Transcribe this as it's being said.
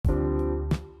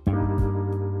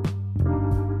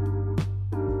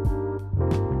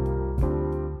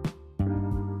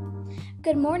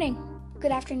Good morning,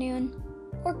 good afternoon,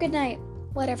 or good night,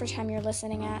 whatever time you're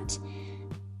listening at.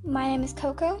 My name is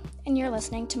Coco, and you're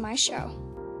listening to my show.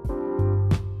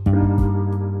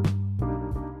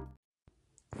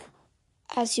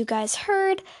 As you guys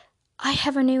heard, I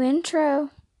have a new intro.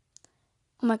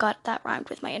 Oh my god, that rhymed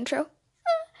with my intro.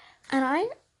 And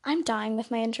I'm dying with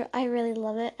my intro. I really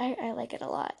love it. I like it a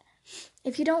lot.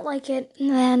 If you don't like it,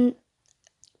 then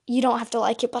you don't have to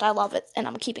like it, but I love it, and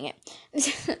I'm keeping it.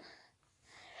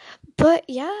 But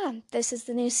yeah, this is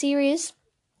the new series,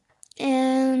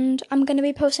 and I'm going to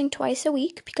be posting twice a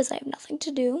week because I have nothing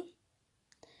to do.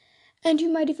 And you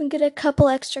might even get a couple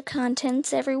extra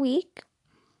contents every week,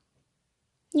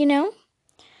 you know?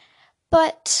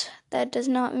 But that does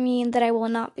not mean that I will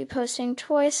not be posting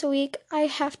twice a week. I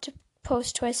have to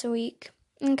post twice a week,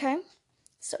 okay?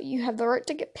 So you have the right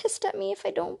to get pissed at me if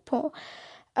I don't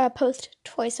post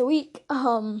twice a week.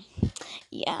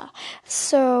 Yeah.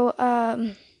 So,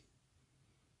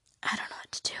 I don't know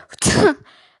what to do.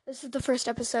 This is the first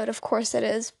episode, of course it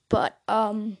is, but,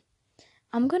 I'm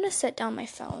gonna set down my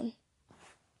phone.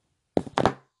 Okay,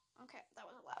 that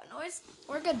was a loud noise.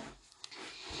 We're good.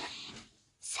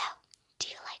 So, do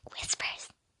you like whispers?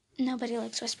 Nobody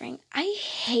likes whispering.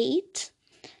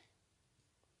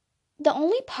 The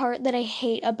only part that I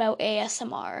hate about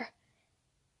ASMR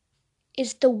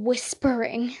is the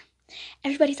whispering.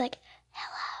 Everybody's like,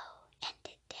 hello, and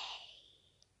today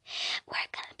we're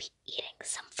gonna be eating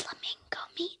some flamingo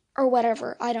meat or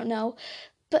whatever, I don't know.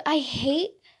 But I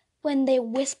hate when they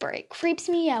whisper. It creeps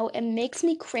me out. It makes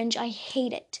me cringe. I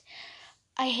hate it.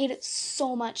 I hate it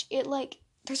so much. There's like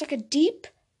a deep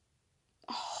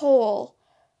hole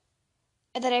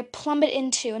that I plummet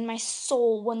into in my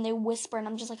soul when they whisper, and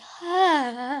I'm just like,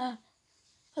 ah. I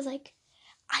was like,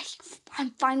 I'm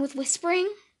fine with whispering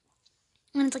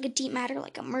when it's like a deep matter,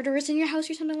 like a murder is in your house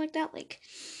or something like that. Like,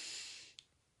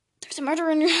 there's a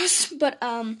murderer in your house. But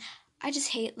I just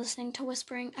hate listening to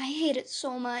whispering. I hate it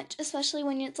so much, especially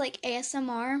when it's like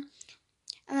ASMR,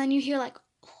 and then you hear like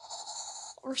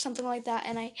or something like that,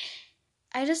 and I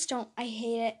hate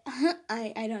it.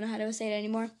 I don't know how to say it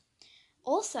anymore.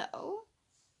 Also,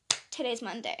 today's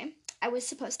Monday. I was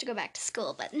supposed to go back to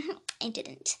school, but I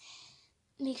didn't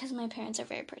because my parents are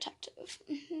very protective.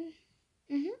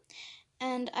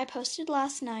 And I posted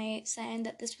last night saying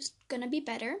that this was gonna be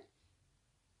better.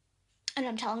 And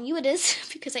I'm telling you it is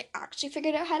because I actually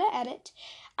figured out how to edit.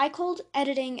 I called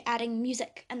editing adding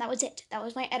music, and that was it. That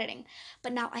was my editing.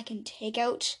 But now I can take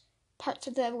out parts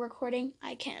of the recording.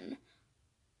 I can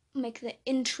make the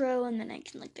intro, and then I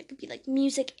can, there could be,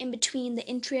 music in between the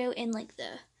intro and,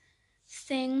 the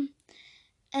thing.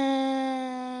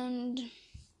 And,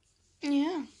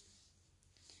 yeah.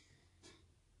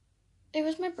 It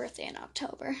was my birthday in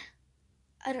October.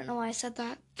 I don't know why I said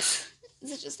that.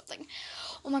 This is just something.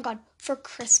 Oh my god, for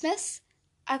Christmas,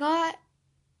 I got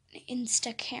an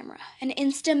Insta camera, an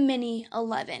Insta Mini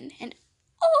 11, and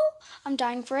I'm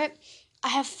dying for it. I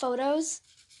have photos.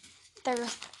 They're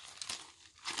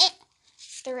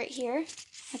right here.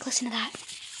 Listen to that.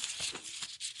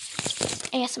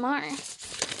 ASMR.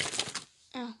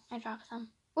 Oh, I dropped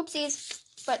them. Whoopsies.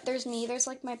 But there's me. There's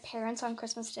my parents on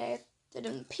Christmas Day. They're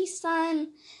doing the peace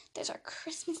sign. There's our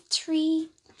Christmas tree.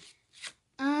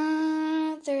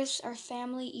 There's our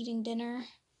family eating dinner.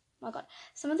 Oh my god.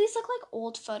 Some of these look like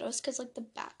old photos because the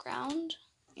background,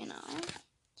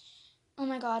 Oh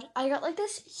my god. I got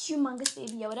this humongous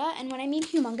Baby Yoda, and when I mean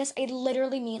humongous, I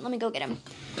literally mean, let me go get him.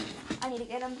 I need to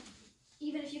get him.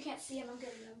 Even if you can't see him, I'm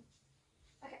getting him.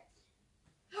 Okay.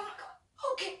 Oh my god.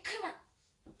 Okay, come on.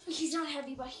 He's not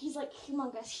heavy, but he's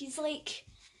humongous. He's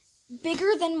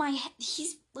bigger than my head.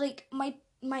 He's my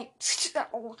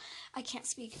oh, I can't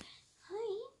speak.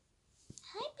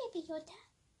 Hi, Baby Yoda.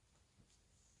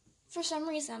 For some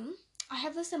reason, I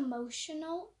have this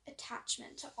emotional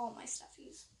attachment to all my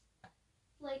stuffies.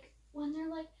 When they're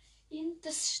in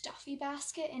the stuffy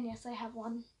basket, and yes, I have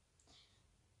one.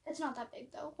 It's not that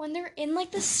big though. When they're in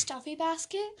the stuffy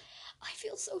basket, I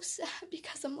feel so sad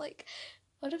because I'm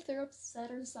what if they're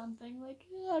upset or something? I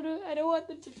don't want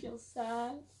them to feel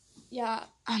sad. Yeah,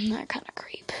 I'm that kind of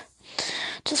creep.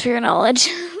 Just for your knowledge.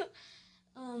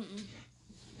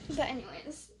 But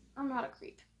anyways, I'm not a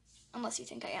creep. Unless you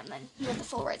think I am, then you have the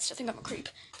full rights to think I'm a creep.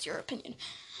 It's your opinion.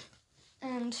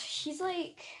 And he's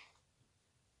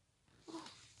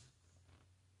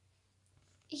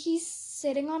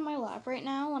sitting on my lap right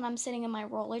now when I'm sitting in my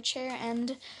roller chair,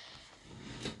 and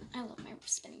I love my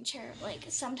spinning chair.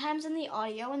 Sometimes in the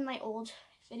audio in my old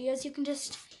videos, you can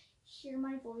just hear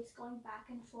my voice going back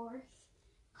and forth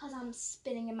because I'm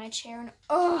spinning in my chair, and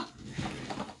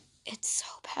it's so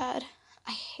bad.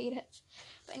 I hate it.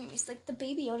 But anyways, like, the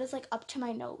Baby Yoda's, like, up to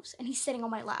my nose, and he's sitting on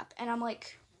my lap, and I'm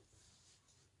like,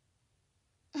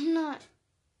 I'm not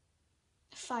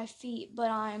 5 feet,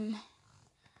 but I'm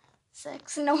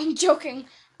 6. No, I'm joking.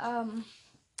 I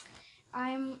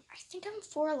think I'm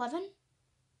 4'11".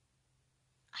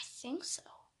 I think so.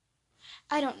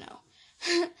 I don't know.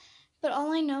 But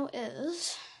all I know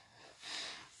is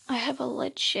I have a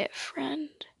legit friend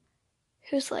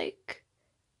who's, like,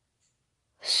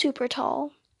 super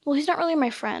tall. Well, he's not really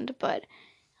my friend, but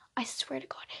I swear to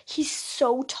God, he's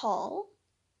so tall.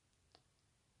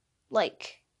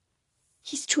 Like,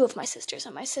 he's 2 of my sisters,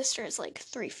 and my sister is, like,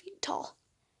 3 feet tall.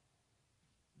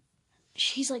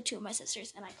 She's, like, 2 of my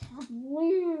sisters, and I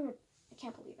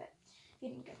can't believe it. You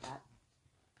didn't get that.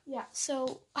 Yeah,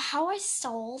 so how I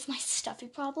solve my stuffy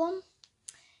problem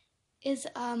is,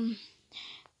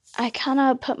 I kind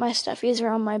of put my stuffies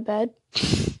around my bed.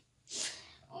 And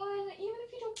even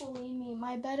if you don't believe me,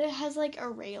 my bed, it has, like, a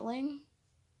railing,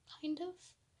 kind of.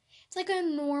 It's like a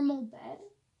normal bed.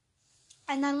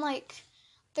 And then, like,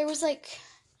 there was, like,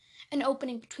 an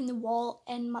opening between the wall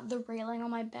and the railing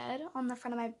on my bed, on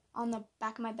the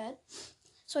back of my bed.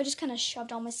 So I just kind of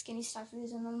shoved all my skinny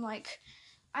stuffies, and then, like,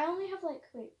 I only have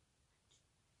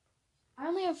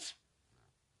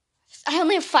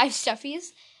 5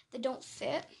 stuffies that don't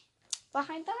fit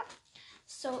behind that.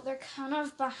 So they're kind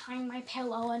of behind my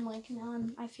pillow, and, like, now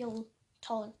I feel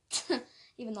taller,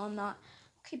 even though I'm not.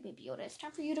 Okay, Baby Yoda, it's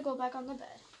time for you to go back on the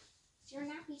bed. It's your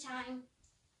nappy time.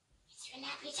 It's your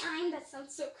nappy time. That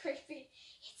sounds so creepy.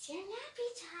 It's your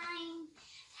nappy time.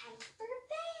 Time for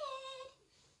bed.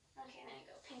 Okay, there you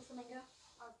go. Pink flamingo.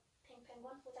 Or pink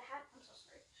penguin with a hat. I'm so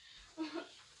sorry.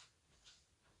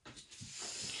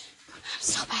 I'm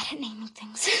so bad at naming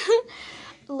things.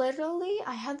 Literally,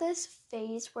 I had this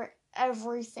phase where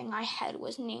everything I had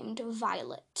was named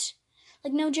Violet.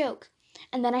 Like, no joke.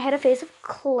 And then I had a phase of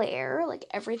Claire. Like,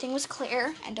 everything was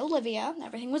Claire. And Olivia.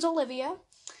 Everything was Olivia.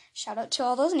 Shout out to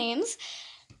all those names.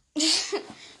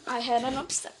 I had an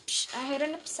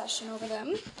obsession over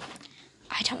them.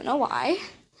 I don't know why.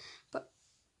 But,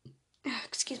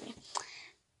 excuse me.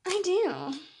 I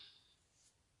do.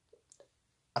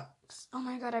 Oh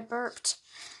my God, I burped.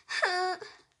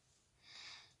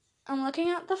 I'm looking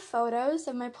at the photos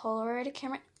of my Polaroid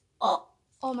camera. Oh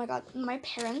my God, my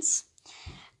parents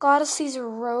got us these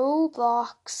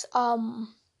Roblox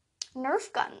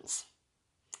Nerf guns.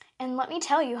 And let me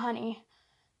tell you, honey,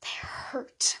 they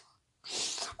hurt.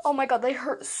 Oh my God, they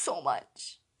hurt so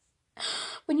much.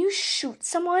 When you shoot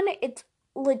someone, it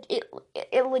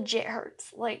legit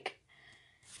hurts. Like,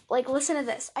 listen to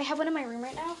this. I have one in my room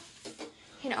right now.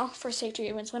 You know, for safety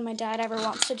reasons, when my dad ever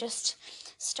wants to just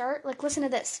start. Like, listen to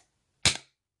this.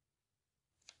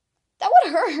 That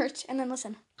would hurt. And then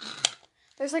listen.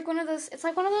 There's like one of those, it's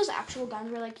like one of those actual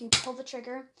guns where, like, you pull the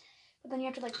trigger, but then you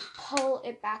have to, like, pull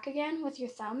it back again with your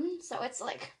thumb. So it's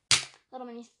like a little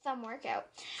mini thumb workout.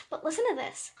 But listen to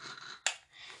this.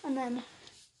 And then,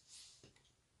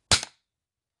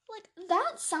 like,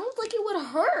 that sounds like it would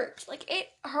hurt. Like, it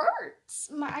hurts.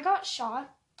 I got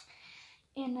shot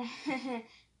in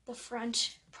the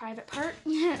front private part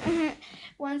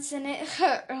once, and it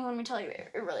hurt. Let me tell you,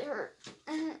 it really hurt.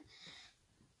 And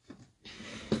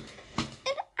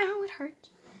ow, it hurt.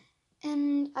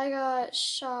 And I got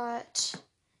shot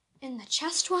in the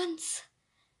chest once.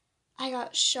 I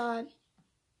got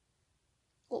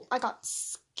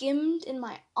skimmed on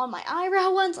my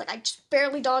eyebrow once. Like, I just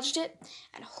barely dodged it,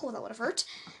 and oh, that would have hurt.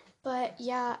 But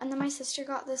yeah, and then my sister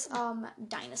got this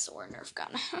dinosaur Nerf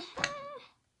gun.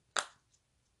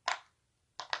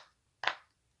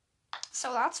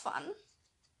 So that's fun.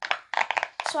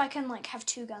 So I can, like, have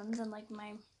 2 guns, and, like,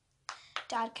 my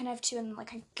dad can have 2, and,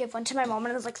 like, I give one to my mom,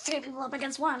 and it's like 3 people up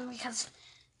against 1, because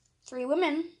 3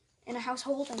 women in a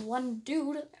household and 1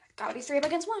 dude, gotta be 3 up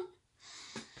against 1.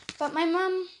 But my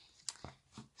mom,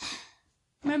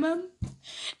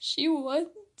 she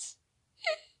once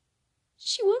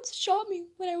shot me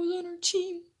when I was on her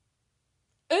team.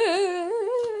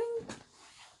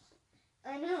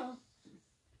 I know.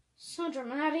 So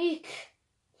dramatic.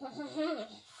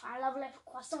 I love le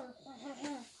croissant.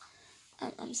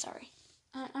 I'm sorry.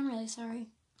 I'm really sorry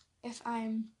if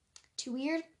I'm too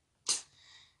weird.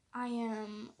 I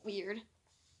am weird.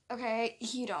 Okay,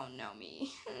 you don't know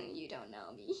me. You don't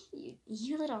know me.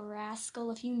 You little rascal.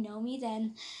 If you know me,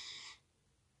 then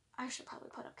I should probably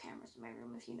put up cameras in my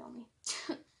room if you know me.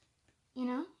 You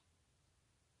know?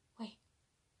 Wait.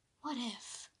 What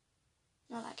if?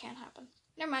 No, that can't happen.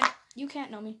 Never mind. You can't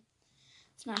know me.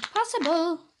 It's not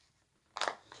possible.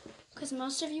 Because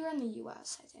most of you are in the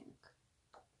US, I think.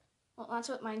 Well, that's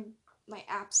what my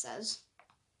app says.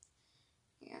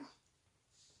 Yeah.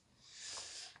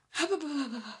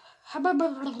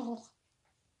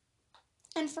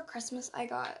 And for Christmas, I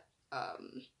got,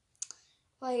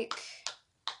 like,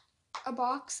 a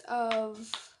box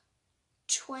of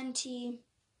 20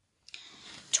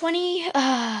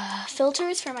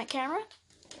 filters for my camera.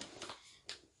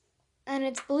 And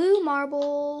it's blue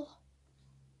marble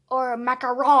or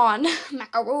macaron.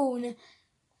 Macaroon.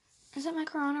 Is it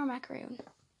macaron or macaroon?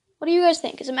 What do you guys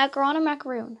think? Is it macaron or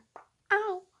macaroon?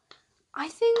 Ow. I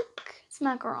think it's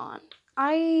macaron.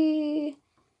 I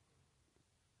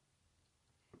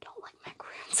don't like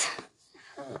macaroons.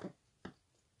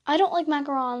 I don't like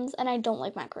macarons, and I don't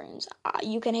like macaroons.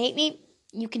 You can hate me.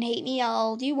 You can hate me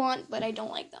all you want, but I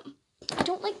don't like them. I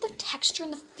don't like the texture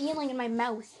and the feeling in my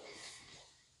mouth.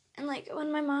 And, like,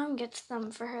 when my mom gets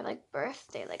them for her, like,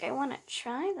 birthday, like, I want to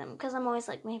try them. Because I'm always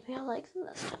like, maybe I'll like them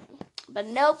this time. But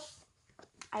nope.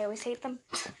 I always hate them.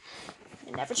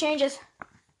 It never changes.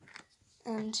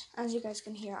 And as you guys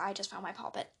can hear, I just found my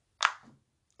poppet.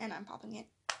 And I'm popping it.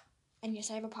 And yes,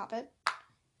 I have a poppet.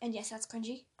 And yes, that's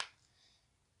cringy.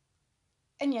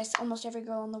 And yes, almost every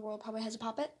girl in the world probably has a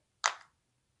poppet.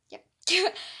 Yep.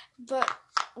 But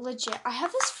legit, I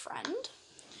have this friend.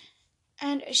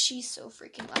 And she's so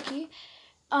freaking lucky.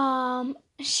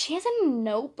 She has a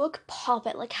notebook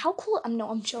poppet. Like, how cool?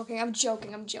 I'm joking.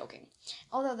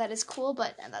 Although that is cool,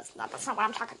 but that's not what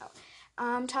I'm talking about.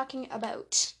 I'm talking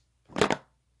about that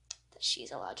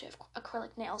she's allowed to have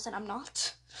acrylic nails and I'm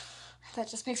not. That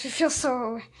just makes me feel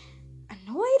so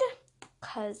annoyed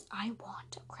because I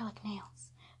want acrylic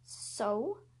nails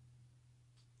so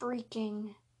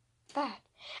freaking bad.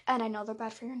 And I know they're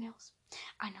bad for your nails.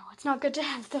 I know it's not good to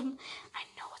have them. I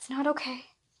know it's not okay.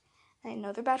 I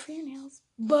know they're bad for your nails,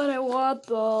 but I want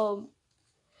them.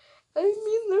 I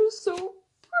mean, they're so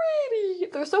pretty.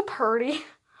 They're so purty.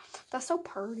 That's so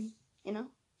purty, you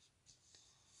know?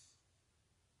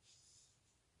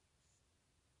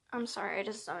 I'm sorry, I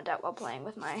just zoned out while playing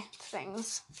with my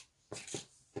things.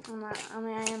 I am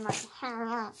like...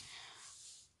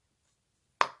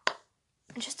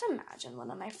 Just imagine one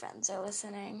of my friends are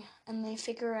listening and they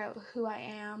figure out who I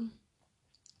am.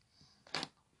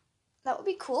 That would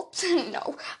be cool.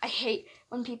 No, I hate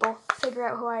when people figure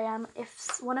out who I am.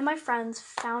 If one of my friends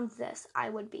found this, I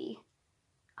would be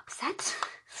upset.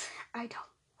 I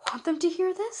don't want them to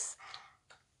hear this.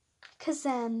 Because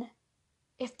then,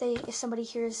 if somebody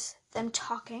hears them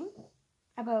talking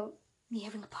about me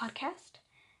having a podcast,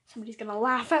 somebody's going to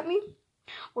laugh at me.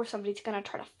 Or somebody's going to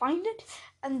try to find it.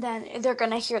 And then they're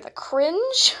going to hear the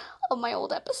cringe of my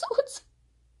old episodes.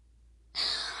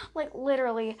 Like,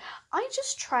 literally, I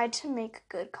just tried to make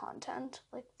good content.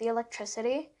 Like, the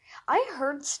electricity. I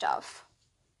heard stuff.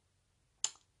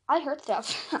 I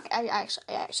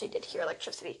actually did hear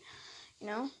electricity, you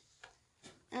know?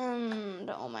 And,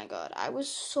 oh my god, I was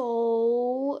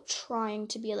so trying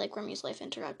to be like Remy's Life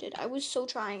Interrupted. I was so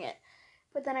trying it.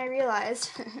 But then I realized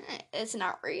it's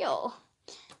not real.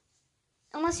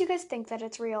 Unless you guys think that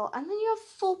it's real. And then you have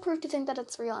full proof to think that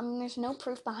it's real. I mean, there's no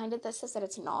proof behind it that says that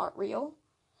it's not real.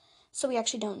 So we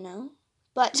actually don't know.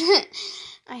 But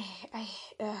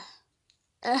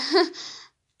I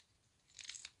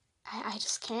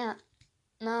just can't.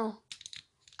 No.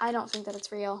 I don't think that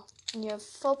it's real. And you have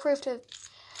full proof to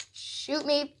shoot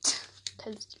me.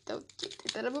 Because you don't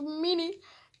think that I'm a meanie.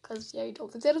 Because, yeah, you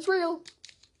don't think that it's real.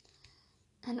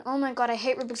 And, oh my god, I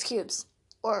hate Rubik's Cubes.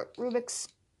 Or Rubik's...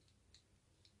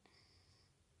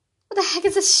 What the heck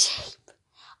is this shape?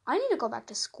 I need to go back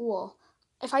to school.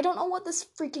 If I don't know what this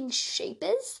freaking shape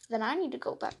is, then I need to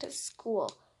go back to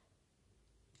school.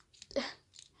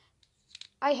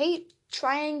 I hate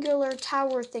triangular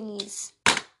tower thingies.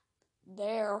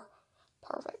 There.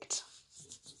 Perfect.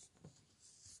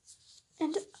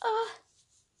 And,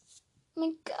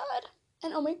 my god.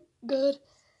 And, oh my god.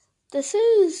 This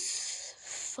is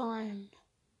fun.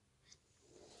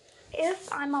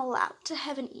 If I'm allowed to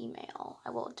have an email, I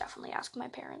will definitely ask my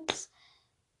parents.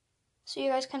 So you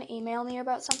guys can email me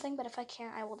about something, but if I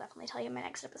can't, I will definitely tell you in my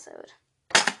next episode.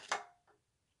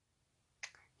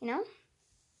 You know?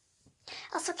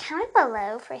 Also, comment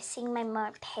below for seeing my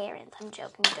more parents. I'm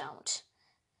joking, don't.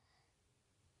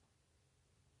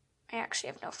 I actually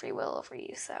have no free will over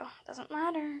you, so it doesn't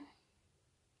matter.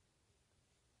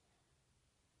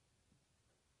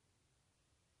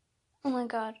 Oh my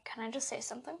god, can I just say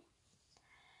something?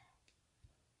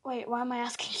 Wait, why am I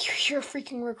asking you? You're a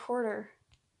freaking recorder.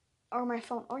 Or my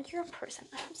phone. Or you're a person.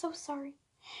 I'm so sorry.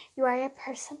 You are a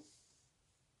person.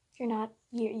 You're not.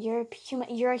 You're a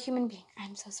human. You're a human being.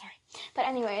 I'm so sorry. But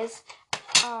anyways,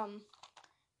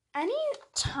 any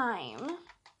time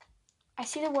I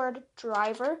see the word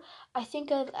driver, I think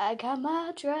of I got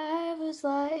my driver's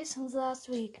license last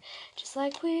week, just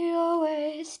like we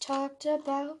always talked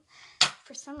about.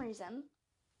 For some reason,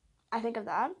 I think of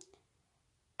that.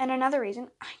 And another reason,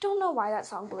 I don't know why that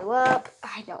song blew up.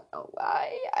 I don't know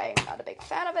why. I'm not a big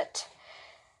fan of it.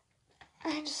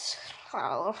 I'm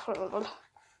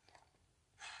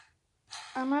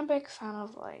not a big fan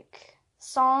of, like,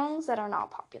 songs that are not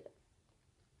popular.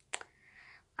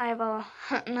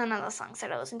 None of the songs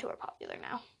that I listen to are popular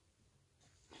now.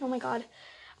 Oh my god.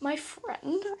 My friend,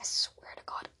 I swear to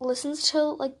God, listens to,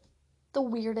 like, the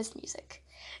weirdest music.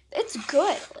 It's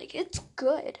good. Like, it's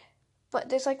good. But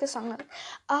there's, like, this song that,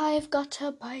 I've got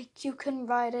a bike, you can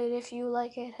ride it if you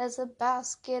like it, has a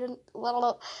basket, and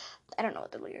I don't know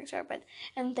what the lyrics are, but,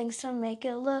 and things to make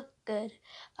it look good.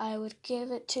 I would give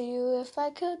it to you if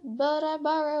I could, but I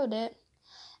borrowed it.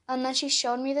 And then she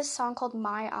showed me this song called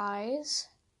My Eyes,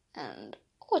 and,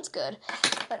 oh, it's good.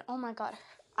 But, oh my god,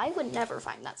 I would never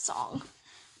find that song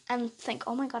and think,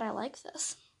 oh my god, I like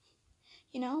this.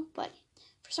 You know, but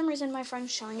for some reason, my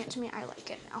friend's showing it to me, I like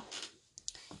it now.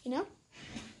 You know?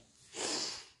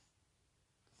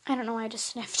 I don't know why I just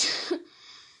sniffed.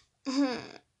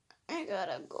 I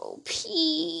gotta go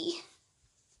pee.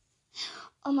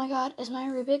 Oh my god, is my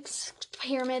Rubik's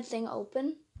pyramid thing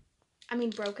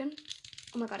broken?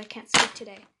 Oh my god, I can't speak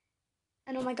today.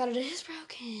 And oh my god, it is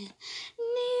broken.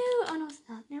 No, oh no, it's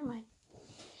not. Never mind.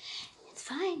 It's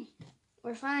fine.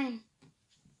 We're fine.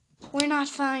 We're not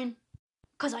fine.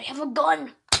 Because I have a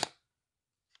gun.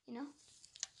 You know?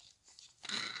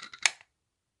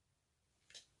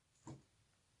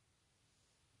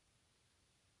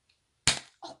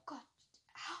 Oh god.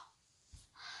 Ow.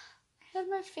 I had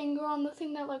my finger on the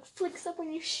thing that like flicks up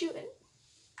when you shoot it.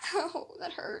 Ow,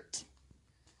 that hurt.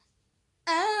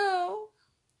 Ow.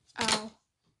 Ow.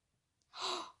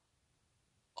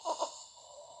 Oh.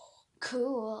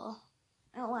 Cool.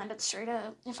 It landed straight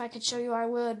up. If I could show you, I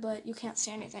would, but you can't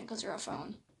see anything because you're a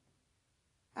phone.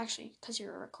 Actually, because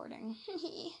you're recording.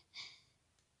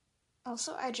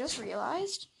 Also, I just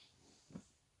realized,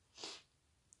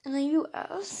 in the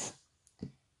U.S., the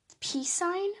peace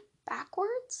sign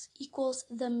backwards equals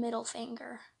the middle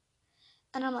finger.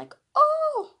 And I'm like,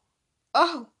 oh,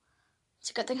 it's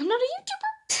a good thing I'm not a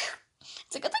YouTuber.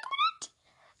 It's a good thing I'm not.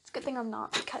 It's a good thing I'm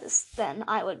not, because then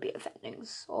I would be offending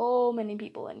so many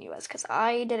people in the U.S. because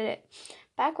I did it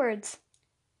backwards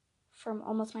from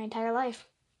almost my entire life.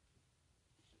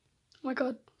 Oh my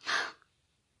god.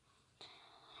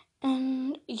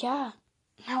 And yeah,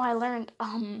 now I learned,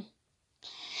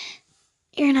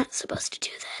 you're not supposed to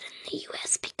do that in the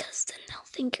U.S. because then they'll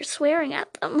think you're swearing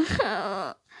at them.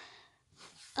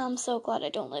 I'm so glad I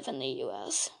don't live in the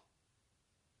U.S.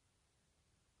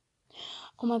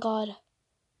 Oh my god.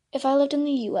 If I lived in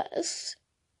the U.S.,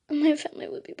 my family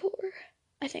would be poor.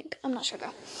 I think. I'm not sure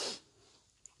though.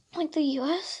 Like, the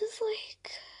U.S. is,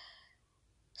 like,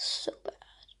 so bad.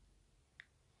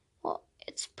 Well,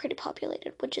 it's pretty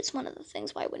populated, which is one of the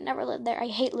things why I would never live there. I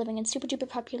hate living in super duper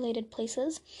populated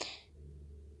places.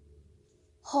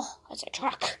 Oh, that's a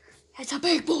truck. It's a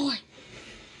big boy.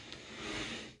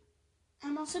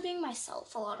 I'm also being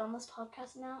myself a lot on this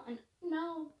podcast now, and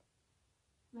no,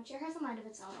 my chair has a mind of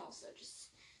its own also, just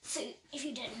so if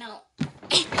you didn't know.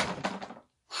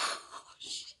 Oh,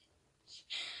 shit.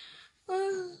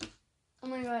 Oh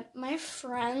my god, my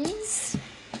friends.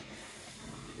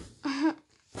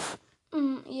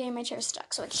 Yay, my chair's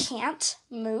stuck, so I can't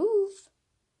move.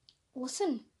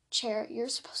 Listen, chair, you're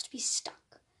supposed to be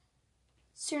stuck.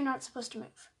 So you're not supposed to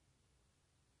move.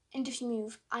 And if you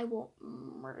move, I will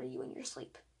murder you in your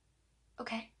sleep.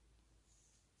 Okay?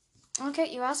 Okay,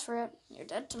 you asked for it. You're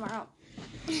dead tomorrow.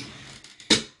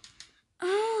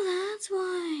 Oh, that's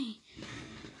why.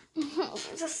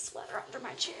 There's a sweater under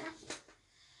my chair.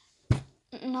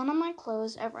 None of my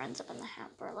clothes ever ends up in the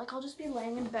hamper. Like, I'll just be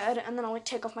laying in bed, and then I'll, like,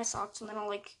 take off my socks, and then I'll,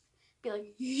 like, be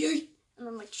like, yay! And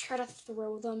then, like, try to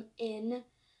throw them in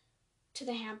to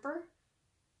the hamper.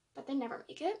 But they never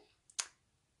make it.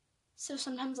 So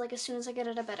sometimes, like, as soon as I get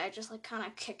out of bed, I just, like, kind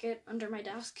of kick it under my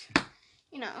desk.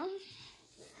 You know?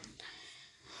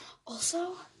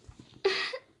 Also,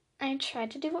 I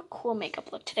tried to do a cool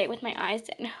makeup look today with my eyes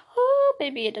in. Oh,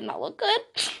 baby, it did not look good.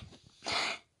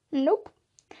 Nope.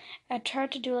 I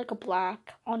tried to do, like, a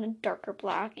black on a darker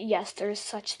black. Yes, there's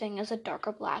such thing as a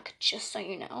darker black, just so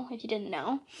you know, if you didn't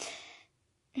know.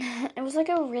 It was, like,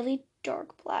 a really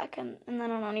dark black, and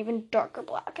then an even darker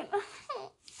black, and I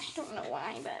don't know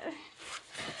why, but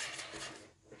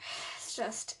it's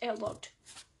just, it looked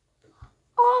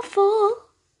awful.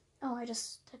 Oh, I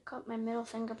just took out my middle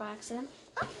finger by accident.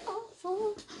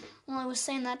 Awful. Well, I was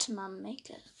saying that to my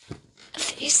makeup.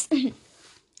 face.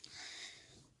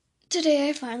 Today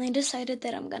I finally decided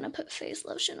that I'm gonna put face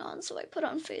lotion on, so I put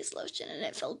on face lotion and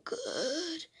it felt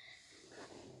good.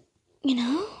 You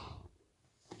know?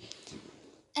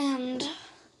 And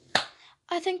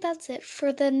I think that's it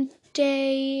for the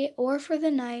day, or for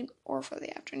the night, or for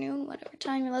the afternoon, whatever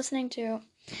time you're listening to.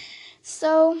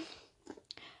 So,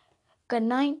 good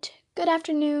night, good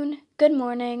afternoon, good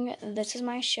morning. This is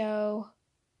my show,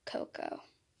 Coco.